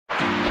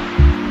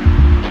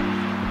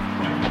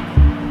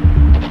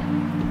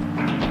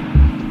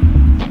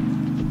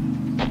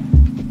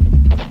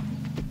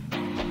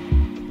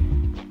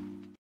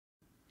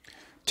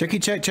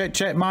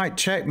Check, mic,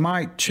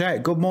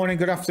 check. Good morning,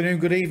 good afternoon,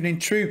 good evening,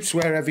 troops,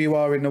 wherever you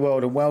are in the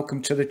world, and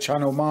welcome to the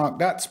channel. Mark,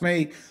 that's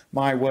me,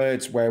 my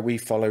words, where we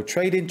follow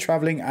trading,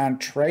 traveling, and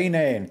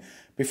training.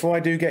 Before I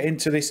do get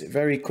into this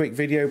very quick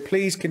video,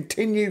 please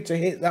continue to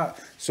hit that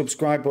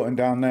subscribe button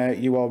down there.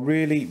 You are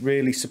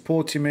really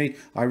supporting me.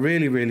 I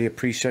really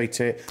appreciate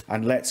it,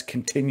 and let's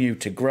continue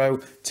to grow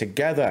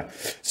together.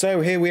 So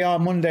here we are,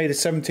 Monday the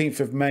 17th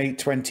of May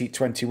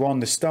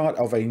 2021, the start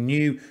of a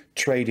new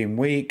trading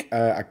week.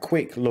 A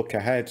quick look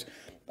ahead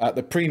at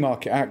the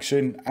pre-market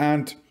action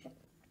and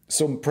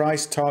some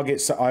price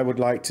targets that I would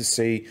like to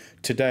see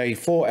today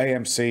for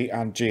AMC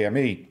and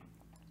GME.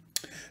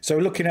 So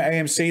looking at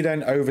AMC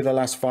then, over the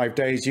last 5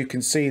 days, you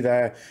can see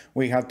there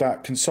we had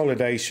that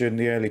consolidation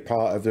the early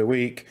part of the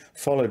week,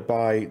 followed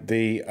by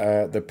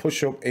the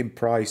push up in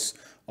price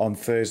on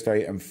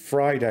Thursday and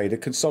Friday. The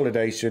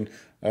consolidation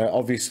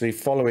obviously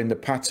following the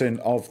pattern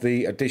of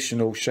the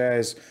additional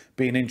shares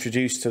being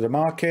introduced to the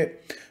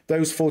market.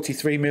 Those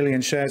 43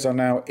 million shares are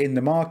now in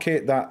the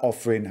market. That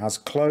offering has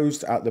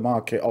closed. At the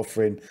market,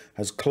 offering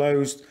has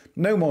closed.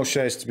 No more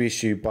shares to be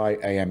issued by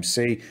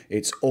AMC.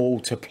 It's all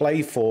to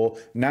play for.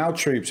 Now,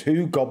 troops,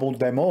 who gobbled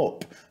them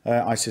up?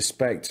 I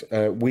suspect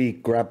we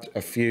grabbed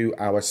a few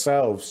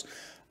ourselves.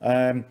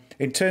 In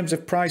terms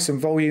of price and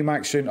volume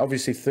action,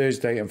 obviously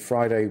Thursday and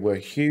Friday were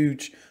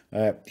huge.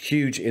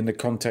 Huge in the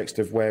context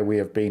of where we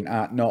have been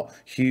at, not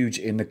huge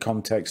in the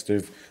context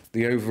of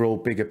the overall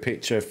bigger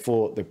picture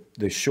for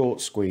the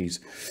short squeeze.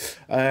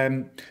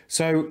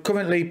 So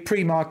currently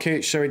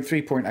pre-market showing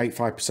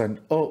 3.85%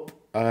 up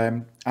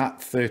at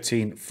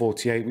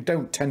 13.48. We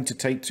don't tend to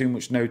take too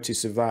much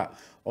notice of that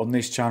on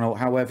this channel.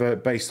 However,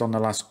 based on the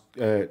last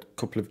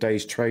couple of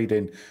days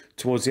trading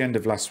towards the end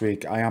of last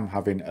week, I am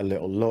having a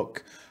little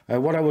look.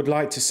 What I would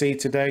like to see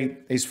today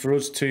is for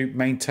us to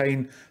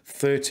maintain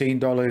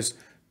 $13,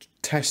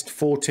 test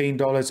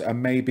 $14,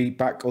 and maybe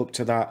back up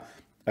to that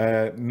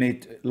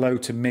low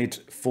to mid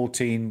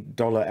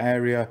 $14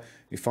 area.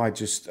 If I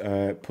just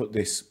put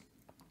this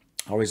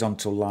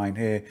horizontal line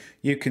here,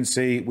 you can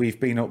see we've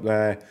been up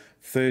there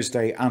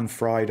Thursday and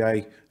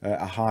Friday,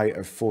 a high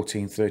of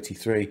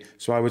 14.33.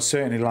 So I would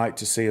certainly like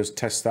to see us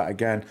test that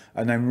again,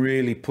 and then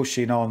really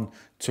pushing on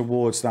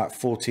towards that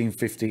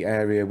 14.50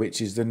 area, which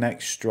is the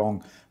next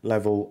strong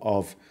level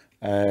of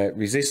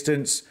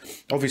resistance.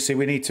 Obviously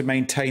we need to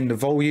maintain the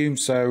volume.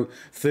 So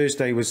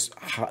Thursday was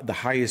the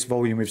highest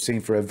volume we've seen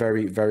for a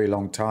very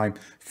long time.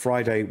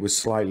 Friday was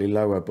slightly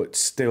lower, but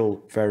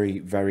still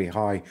very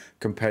high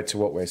compared to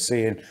what we're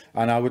seeing,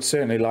 and I would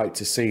certainly like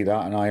to see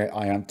that, and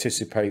I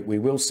anticipate we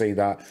will see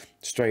that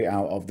straight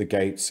out of the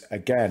gates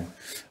again.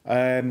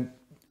 In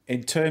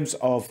terms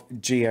of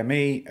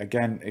GME,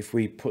 again, if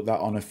we put that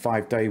on a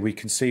 5-day, we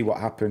can see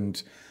what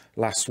happened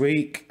last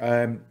week.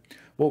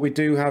 What we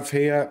do have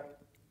here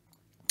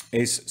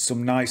is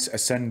some nice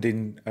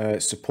ascending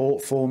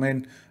support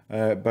forming,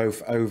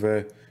 both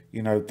over,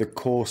 you know, the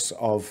course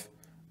of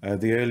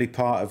the early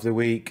part of the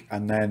week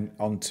and then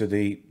onto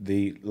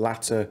the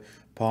latter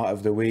part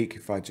of the week.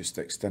 If I just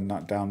extend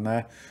that down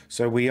there,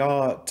 so we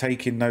are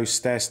taking those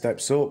stair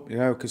steps up, you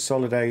know,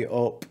 consolidate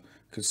up,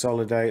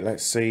 consolidate.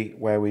 Let's see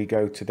where we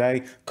go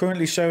today.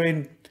 Currently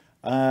showing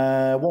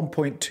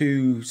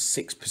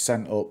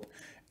 1.26% up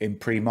in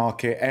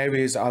pre-market.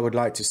 Areas I would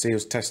like to see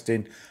us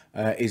testing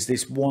is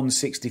this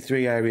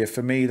 163 area.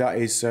 For me, that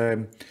is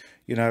you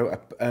know,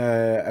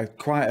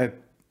 quite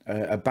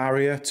a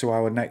barrier to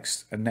our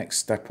next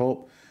step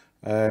up.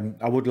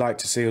 I would like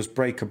to see us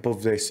break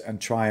above this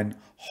and try and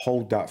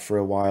hold that for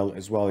a while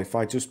as well. If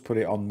I just put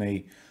it on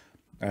the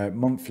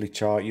monthly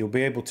chart, you'll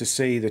be able to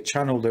see the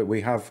channel that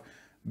we have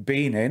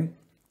been in.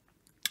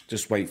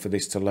 Just wait for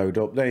this to load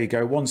up. There you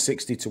go,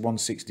 160 to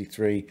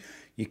 163.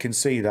 You can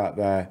see that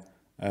there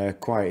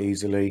quite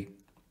easily.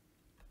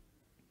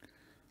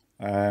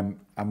 And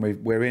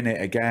we're in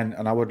it again,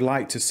 and I would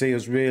like to see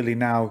us really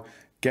now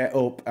get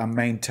up and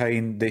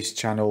maintain this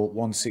channel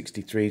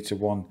 163 to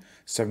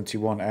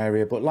 171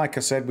 area. But like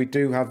I said, we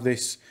do have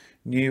this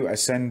new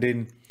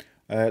ascending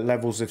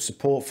levels of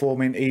support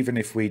forming. Even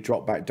if we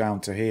drop back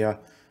down to here,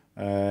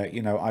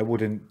 you know, I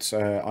wouldn't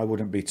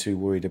be too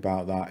worried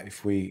about that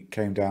if we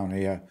came down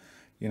here,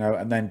 you know,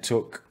 and then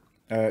took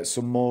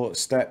some more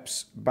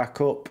steps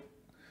back up,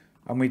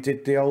 and we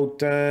did the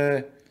old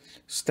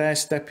stair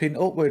stepping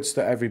upwards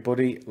that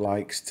everybody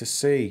likes to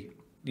see.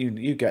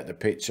 You get the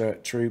picture,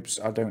 troops.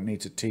 I don't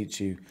need to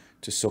teach you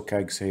to suck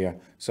eggs here.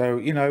 So,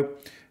 you know,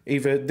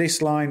 either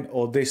this line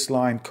or this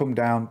line, come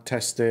down,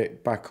 test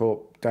it, back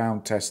up,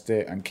 down, test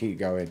it, and keep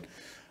going.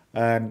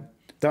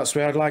 That's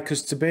where I'd like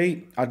us to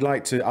be. I'd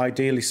like to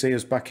ideally see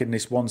us back in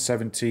this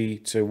 170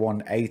 to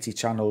 180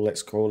 channel,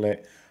 let's call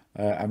it,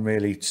 and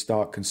really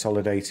start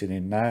consolidating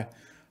in there.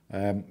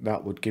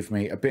 That would give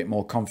me a bit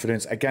more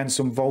confidence. Again,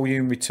 some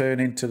volume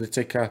returning to the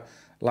ticker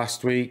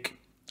last week,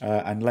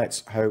 and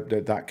let's hope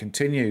that that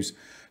continues.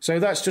 So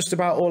that's just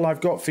about all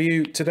I've got for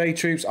you today,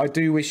 troops. I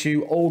do wish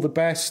you all the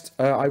best.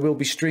 I will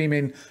be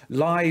streaming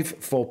live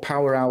for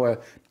Power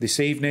Hour this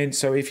evening.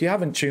 So if you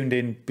haven't tuned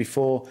in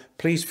before,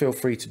 please feel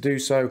free to do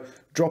so.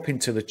 drop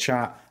into the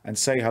chat and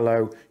say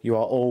hello. You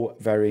are all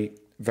very,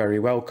 very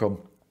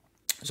welcome.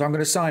 So I'm going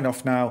to sign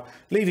off now,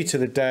 leave you to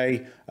the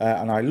day,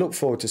 and I look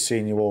forward to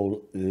seeing you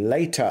all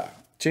later.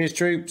 Cheers,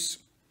 troops.